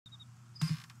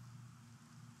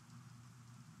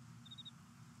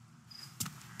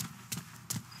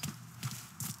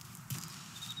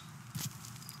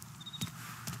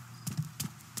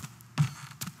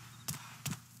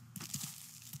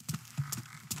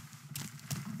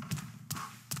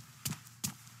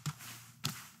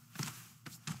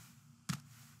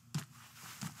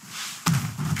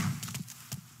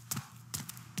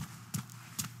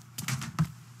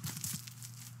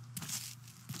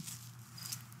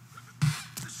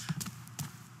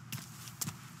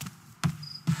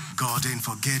God ain't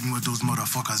forgetting what those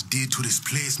motherfuckers did to this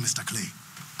place, Mr. Clay.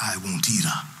 I won't either.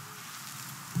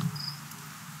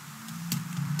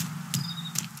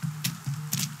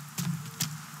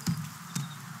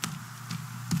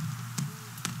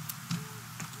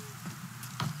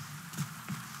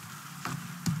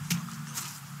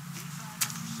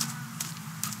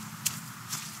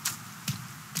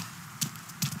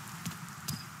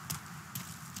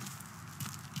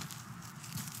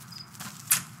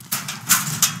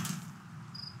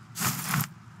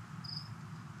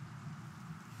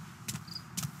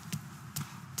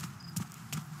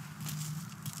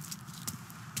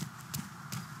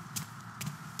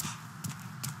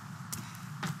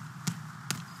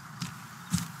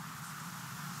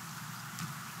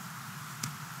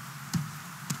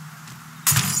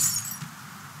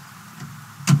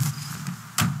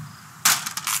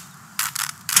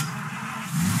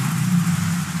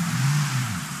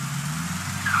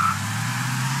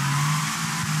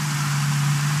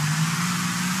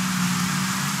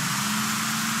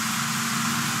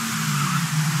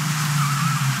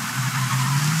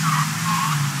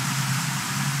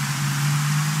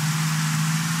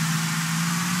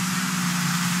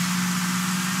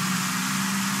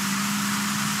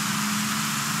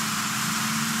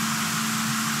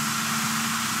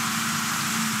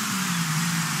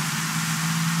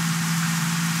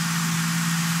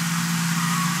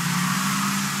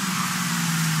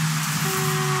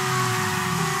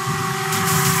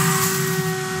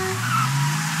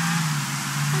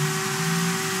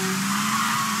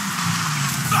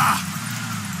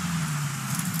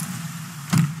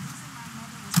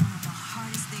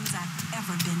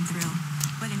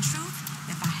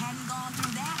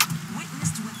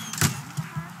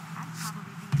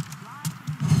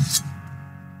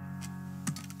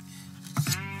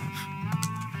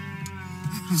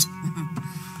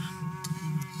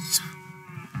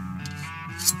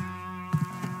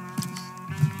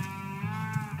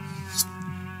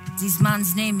 This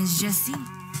man's name is Jesse.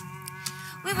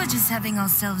 We were just having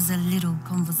ourselves a little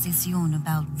conversation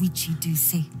about RITCHIE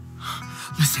DOUCET.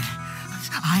 Listen,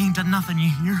 I ain't done nothing, you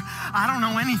hear? I don't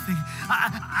know anything.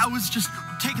 I was just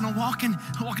taking a walking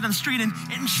down the street and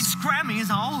she grabbed me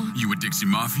is all. You with Dixie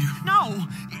Mafia? No.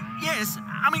 Yes.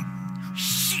 I mean,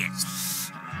 shit.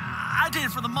 I did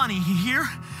it for the money, you hear?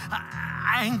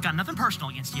 I ain't got nothing personal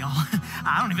against y'all.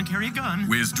 I don't even carry a gun.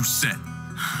 Where's Doucet?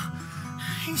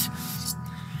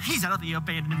 He's out of the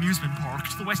abandoned amusement park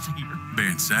to the west of here.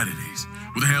 Banned Saturdays?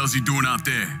 What the hell is he doing out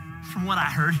there? From what I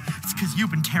heard, it's because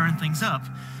you've been tearing things up.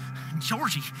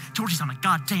 Georgie's on a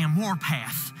goddamn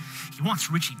warpath. He wants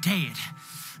Richie dead.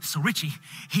 So Richie,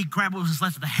 he grabbed what was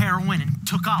left of the heroin and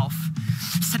took off.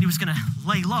 Said he was gonna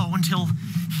lay low until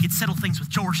he could settle things with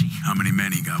Georgie. How many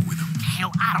men he got with him?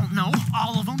 Hell, I don't know.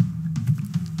 All of them.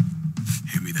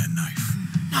 Hand me that knife.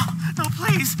 No,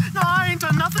 please. No, I ain't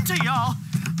done nothing to y'all.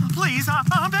 Please,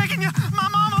 I'm begging you. My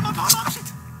mama, my papa.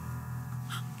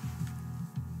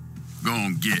 Go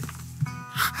on, get.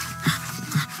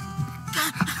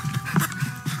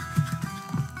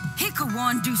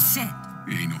 Hikawan Doucet.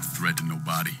 He ain't no threat to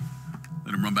nobody.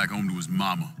 Let him run back home to his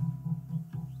mama.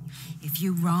 If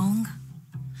you wrong,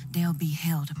 there'll be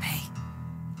hell to pay.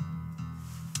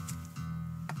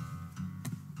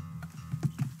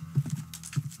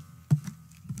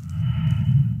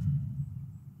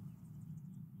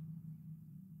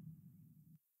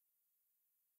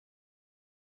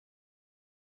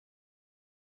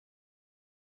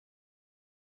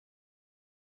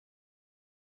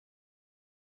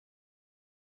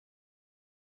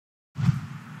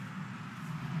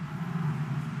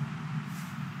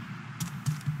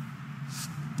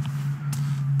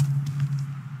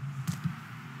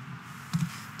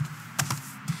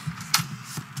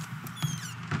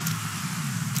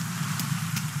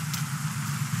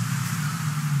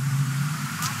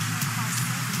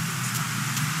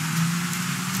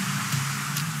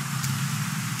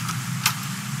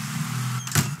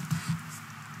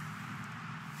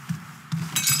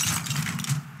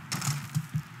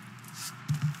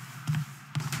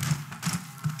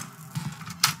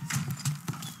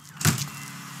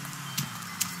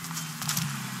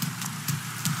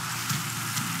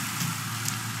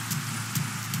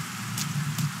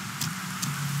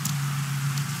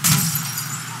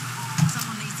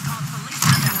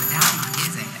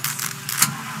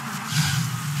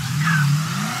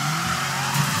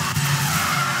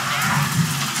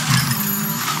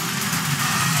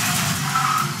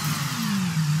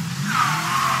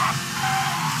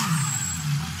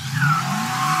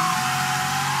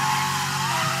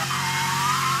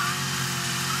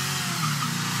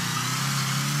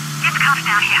 cuffs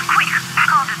down here, quick!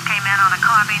 Call just came in on a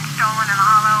car being stolen in the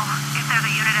hollow. If there's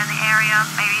a unit in the area,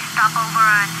 maybe stop over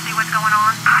and see what's going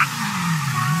on.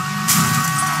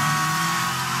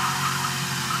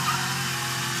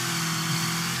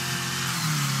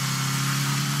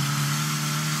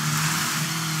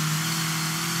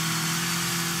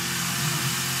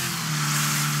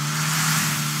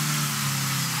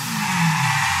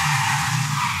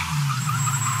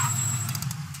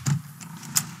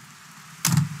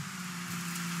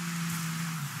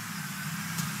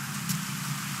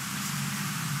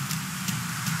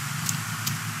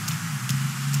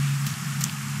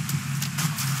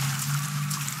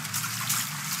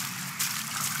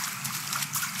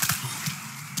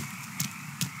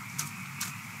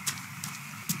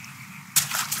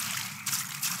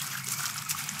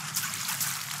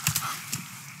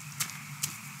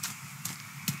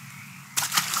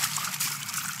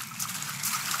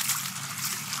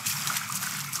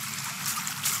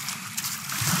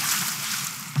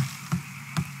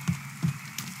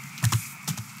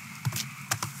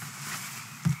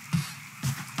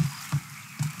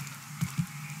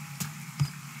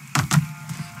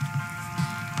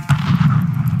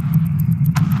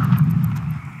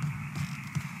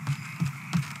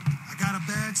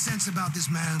 About this,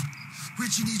 man.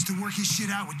 Richie needs to work his shit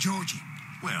out with Georgie.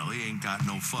 Well, he ain't got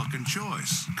no fucking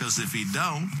choice. Cause if he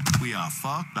don't, we are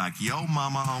fucked like yo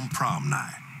mama on prom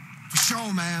night. For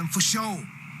sure, man. For sure.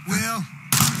 Well,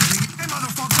 hey,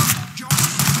 motherfucker.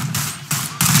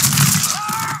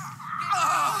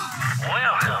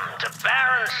 Welcome to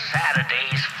Baron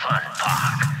Saturday's Fun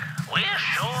Park. We're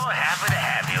sure happy to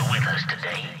have you with us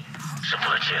today. So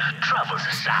put your troubles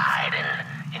aside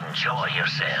and enjoy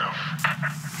yourself.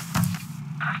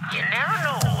 You never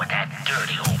know what that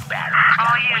dirty old battery's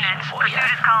got waiting for you.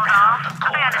 Pursuit is called off.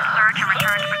 Abandon search and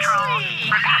return to patrol. Repeat,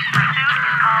 pursuit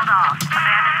is called off.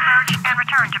 Abandon search and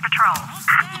return to patrol.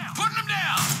 Putting them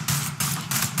down!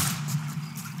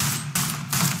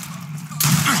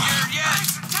 Scared yet?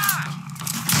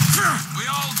 We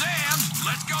all damned.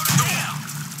 Let's go to hell.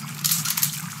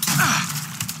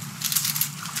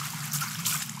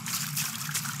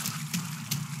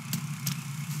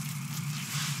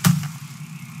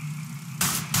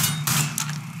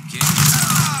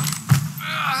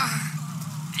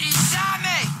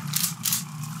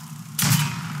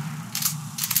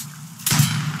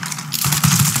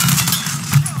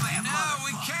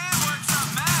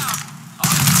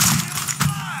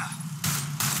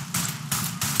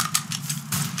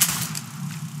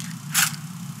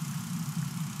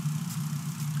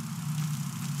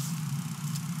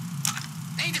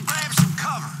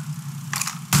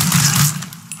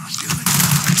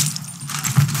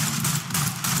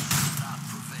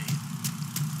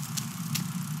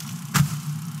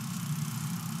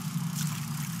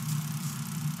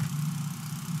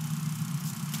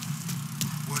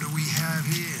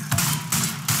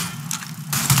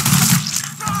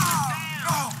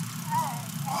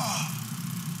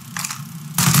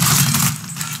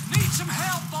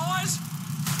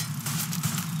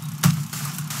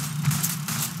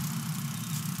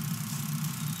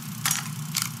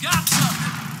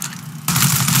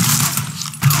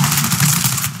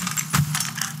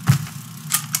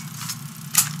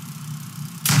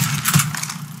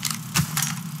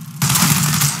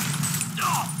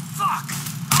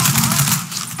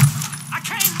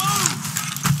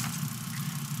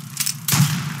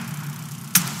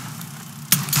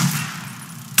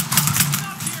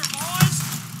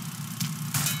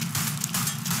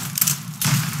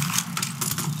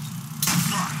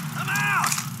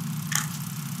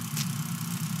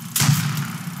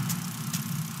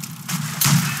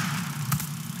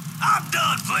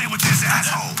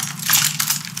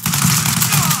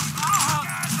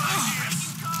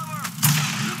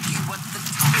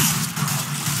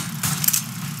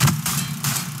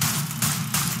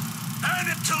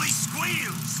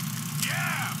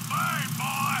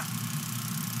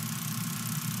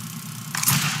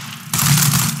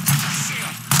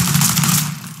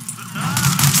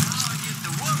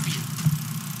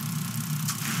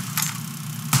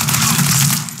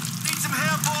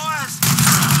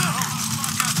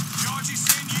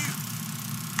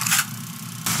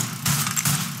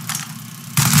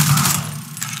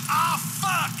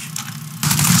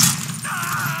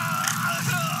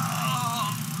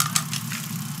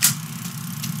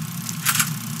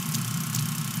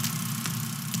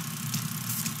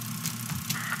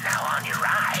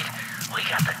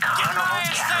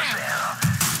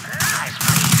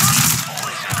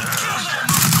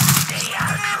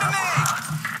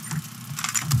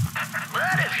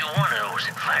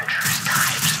 adventurous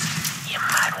types, you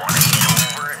might want to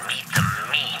head over and meet the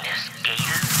meanest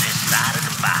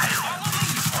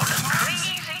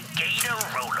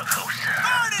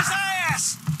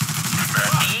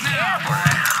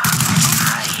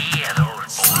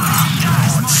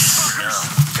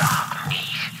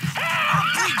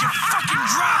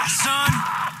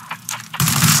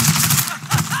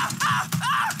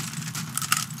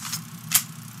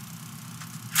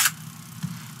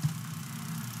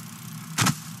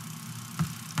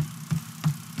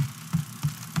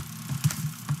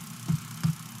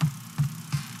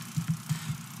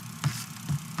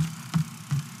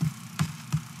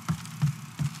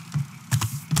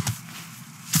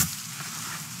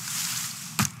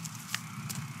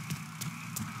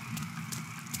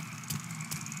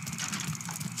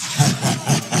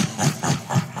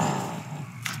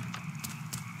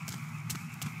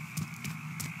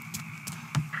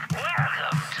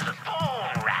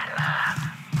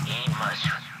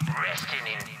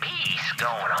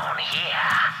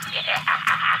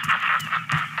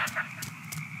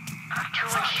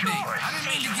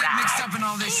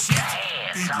doing all this shit?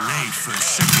 Bit late for a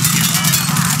second.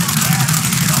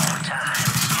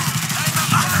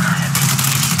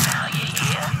 Now you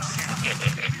hear?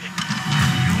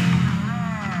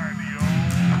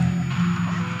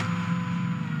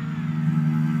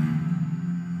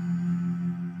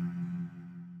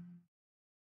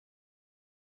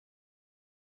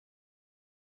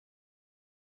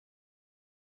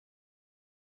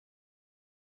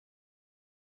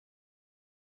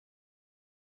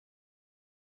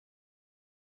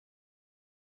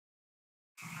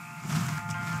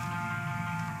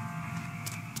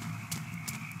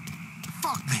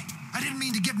 Fuck me. I didn't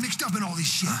mean to get mixed up in all this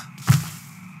shit.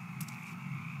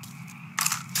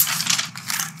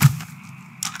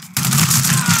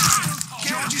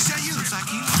 George, is that you? Looks like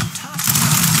you were tough.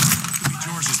 Could be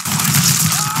George's point.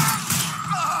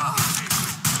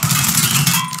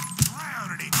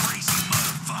 Drowning in crazy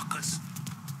motherfuckers.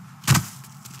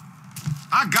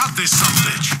 I got this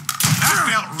sumbitch. That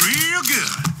felt real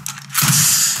good.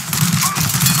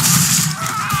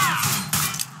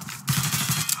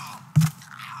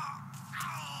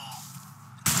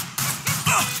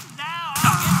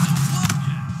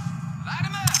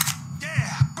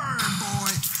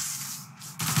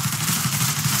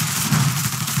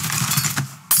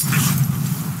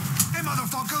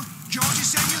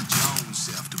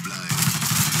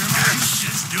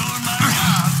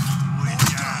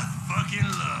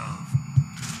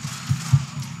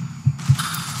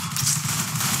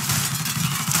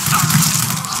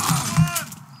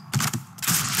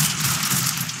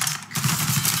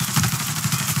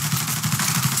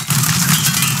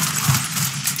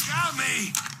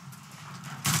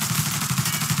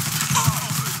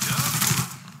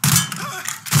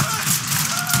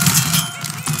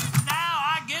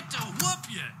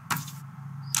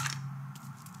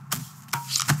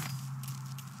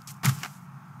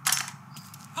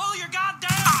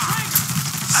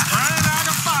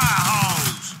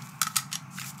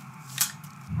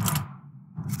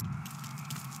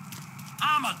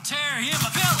 Tear him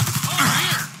a bill over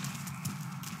here.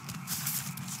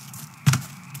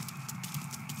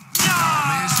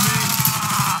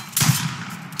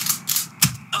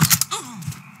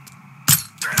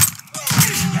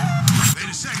 Wait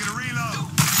a second to reload.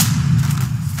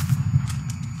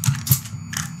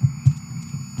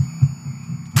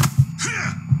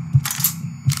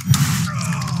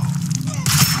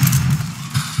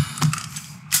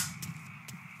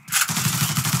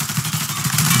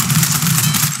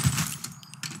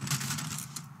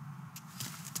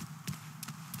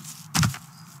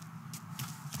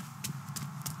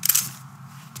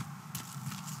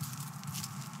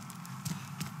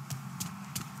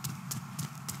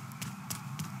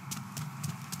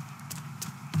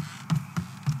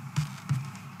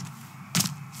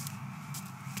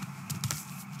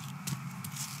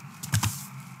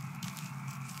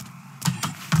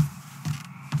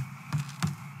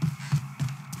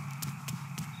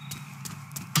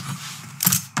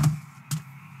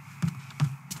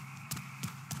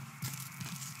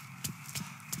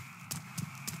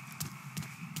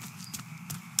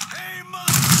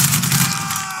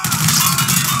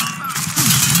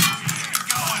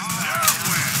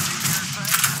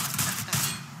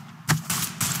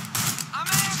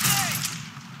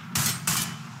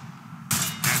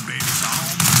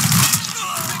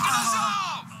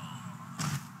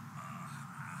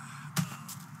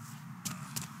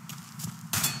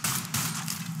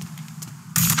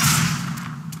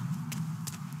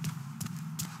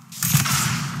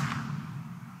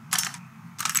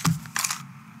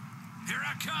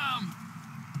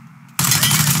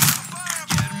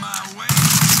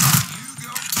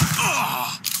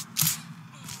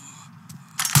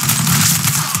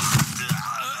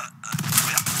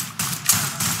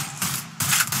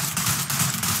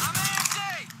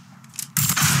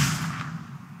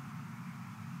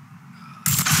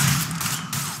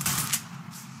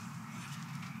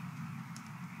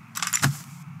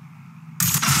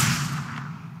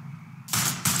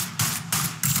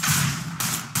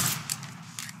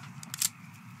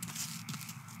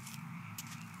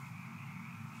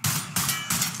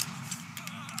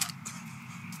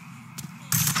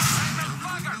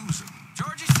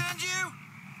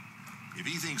 If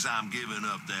he thinks I'm giving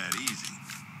up that easy.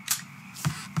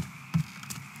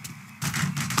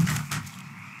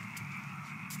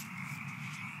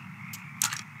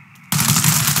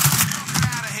 Get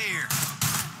out of here.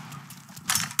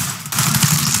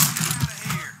 Get out of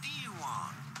here. What do you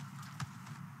want?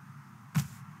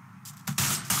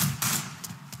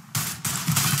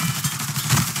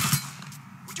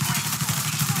 What you waiting for?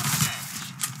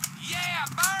 Yeah,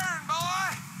 burn,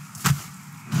 boy.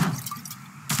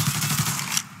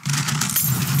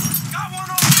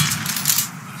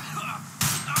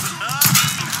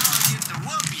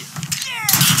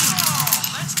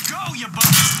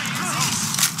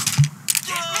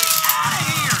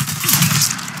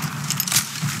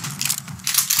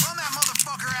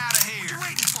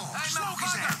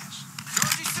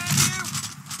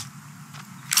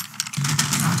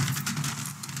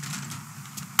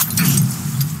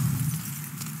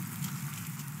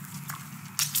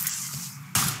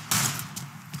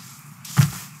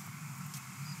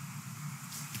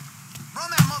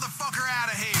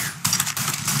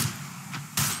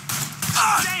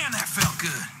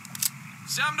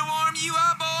 Something to warm you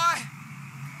up, boy?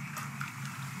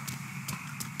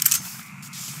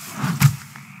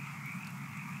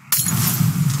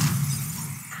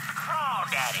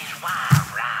 Crawdaddy's Wild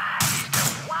Ride is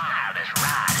the wildest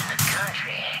ride in the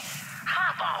country.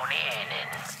 Hop on in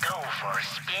and go for a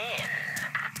spin.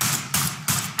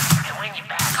 And when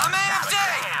you're back on solid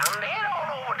ground, head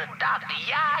on over to Dr.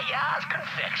 Yaya's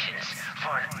Confections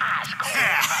for an ice cold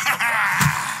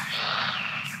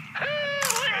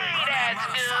that's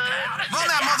good. Run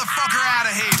that motherfucker out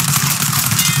of here!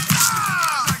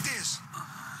 Like this.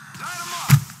 Light him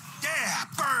up. Yeah,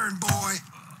 burn, boy.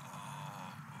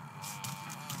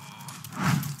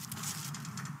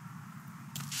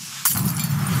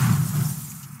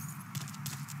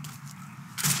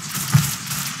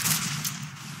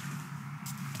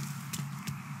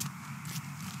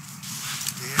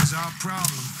 There's our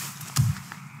problem.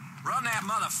 Run that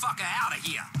motherfucker out of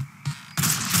here.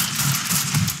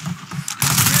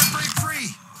 Can't break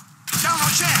free. Down no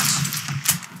chance.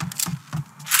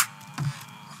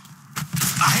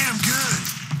 I hit him good.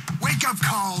 Wake up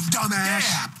call, dumbass.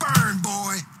 Yeah, burn,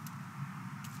 boy.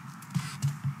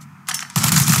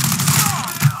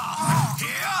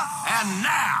 Here and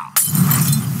now.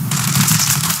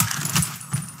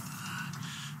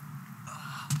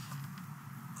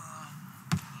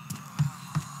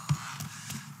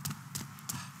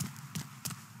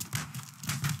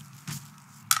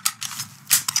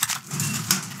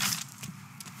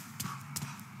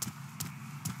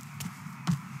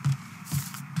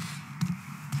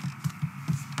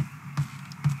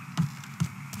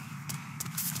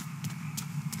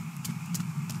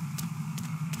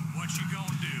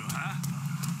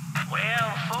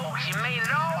 Well, folks, you made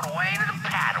it all the way to the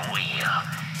paddle wheel.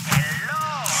 And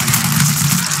Lord,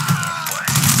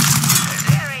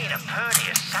 there ain't a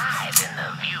prettier sight than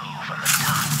the view from the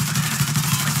top.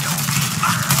 But don't be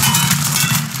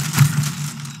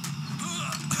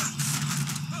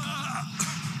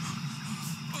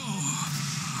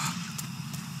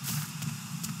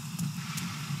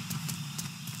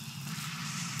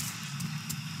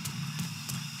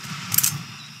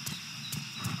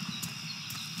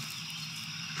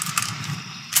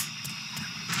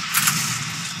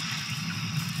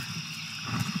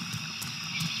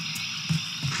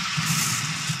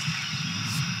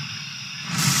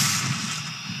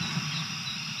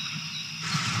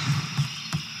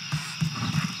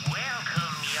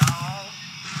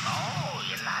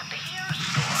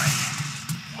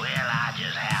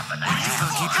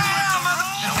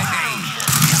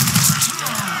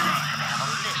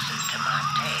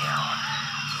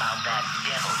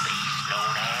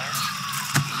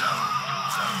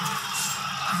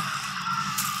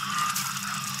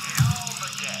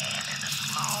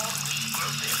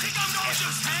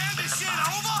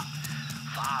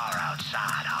far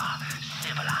outside our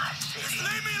civilized city. Just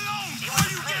leave me alone before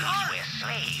you get hurt. Where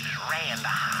slaves ran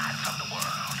to hide from the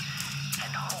world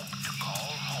and hoped to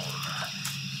call home.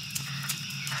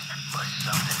 But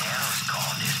something else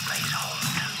called this place home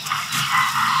too.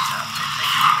 Something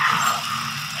they knew,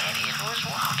 and it was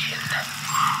watching.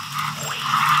 Wait.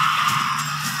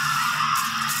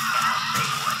 Now say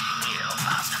what you will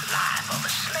about the life of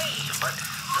a slave, but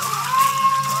those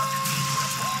days brought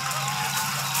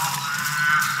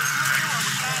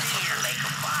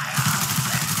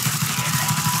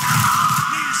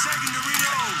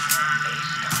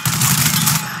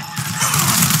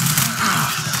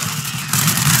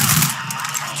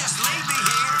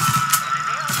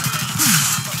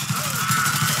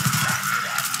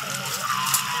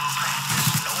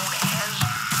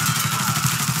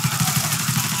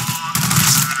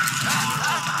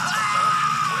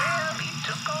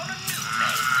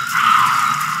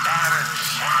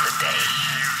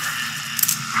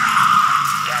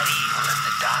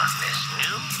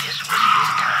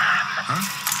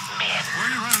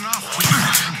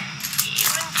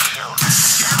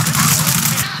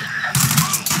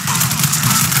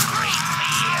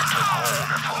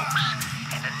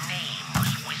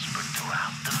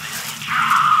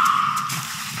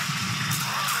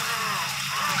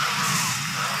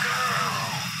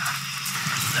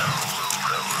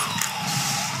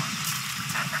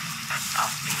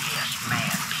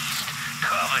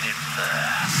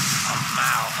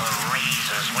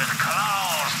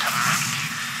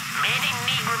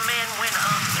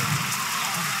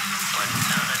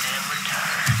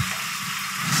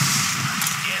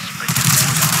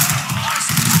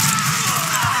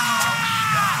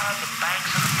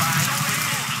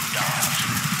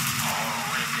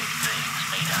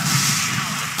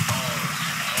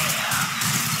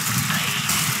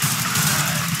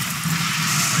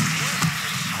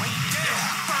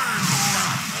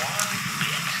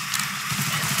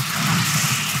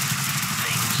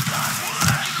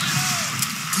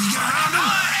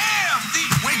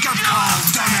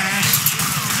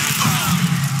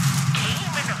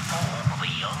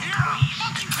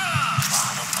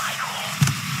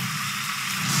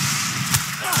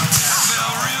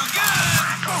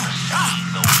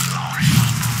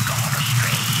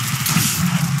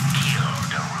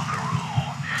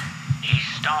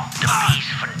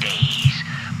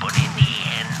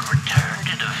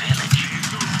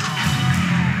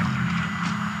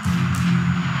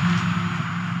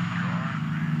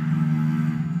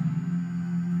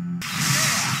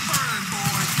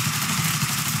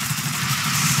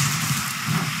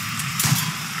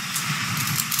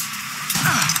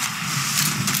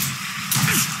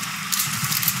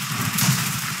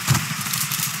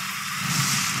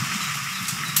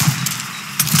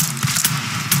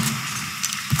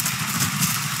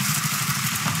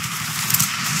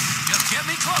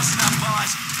Close enough,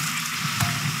 boys.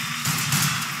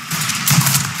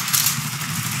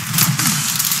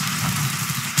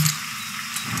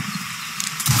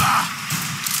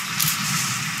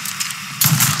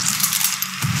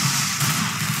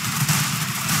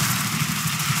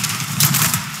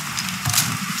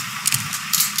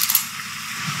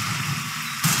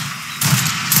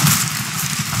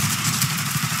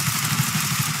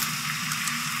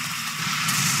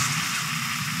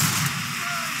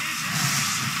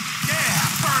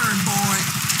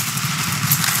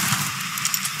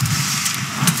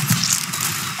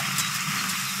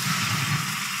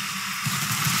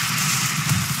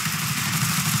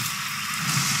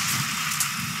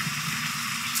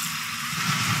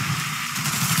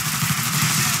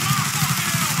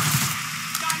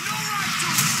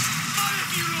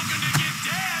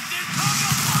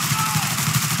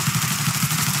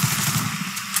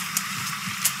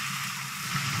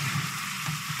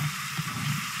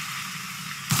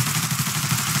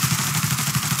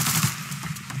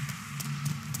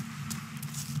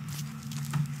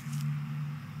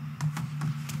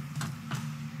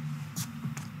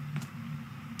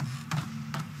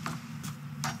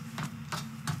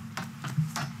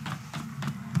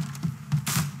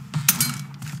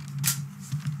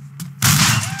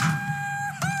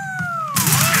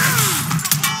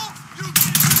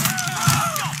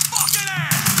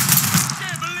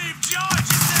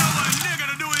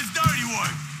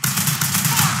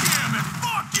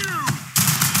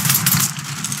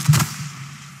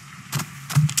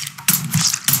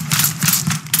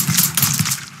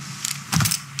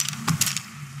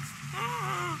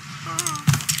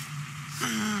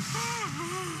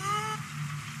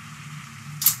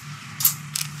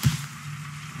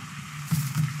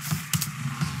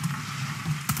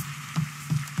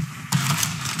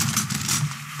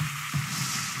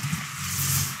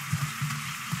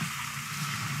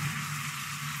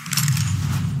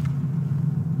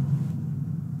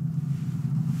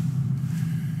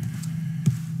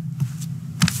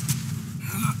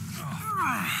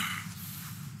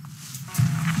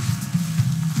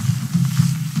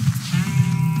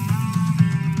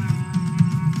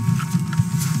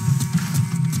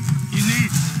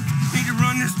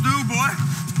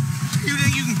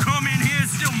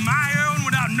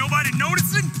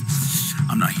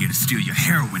 Steal your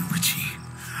heroin, Richie.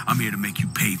 I'm here to make you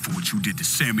pay for what you did to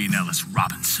Sammy and Ellis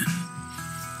Robinson.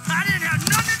 I didn't have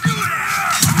nothing to do with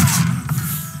that!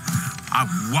 I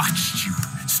watched you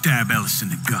stab Ellis in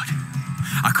the gut.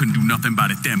 I couldn't do nothing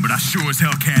about it then, but I sure as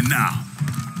hell can now.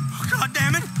 Oh, God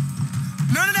damn it!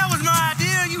 None of that was my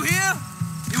idea, you hear?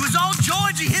 It was all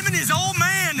Georgie, him and his old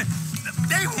man.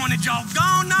 They wanted y'all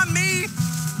gone, not me.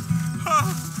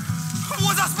 What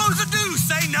was I supposed to do?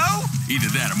 Say no? Either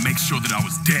that or make sure that I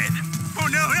was dead. Oh,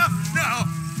 no.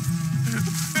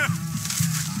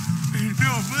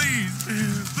 No, please.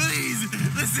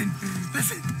 Listen.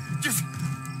 Just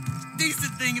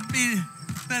decent thing would be to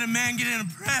let a man get in a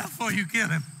prayer before you kill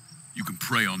him. You can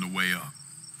pray on the way up.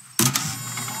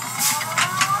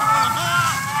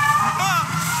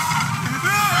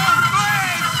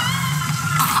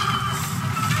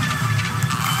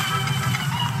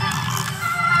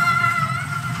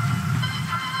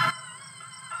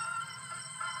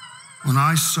 When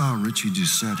I saw Richie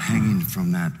Doucet hanging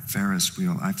from that Ferris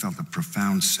wheel, I felt a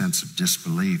profound sense of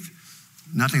disbelief.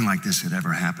 Nothing like this had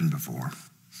ever happened before.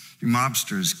 You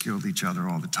mobsters killed each other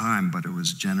all the time, but it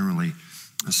was generally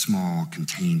a small,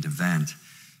 contained event.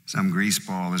 Some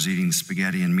greaseball is eating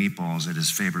spaghetti and meatballs at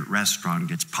his favorite restaurant and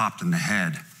gets popped in the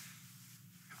head.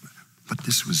 But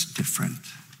this was different.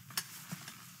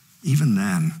 Even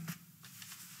then,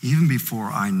 even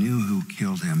before I knew who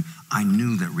killed him, I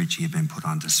knew that Richie had been put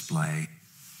on display.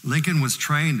 Lincoln was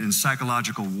trained in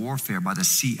psychological warfare by the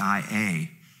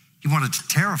CIA. He wanted to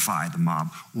terrify the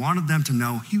mob, wanted them to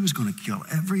know he was going to kill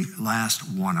every last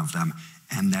one of them,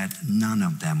 and that none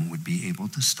of them would be able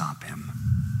to stop him.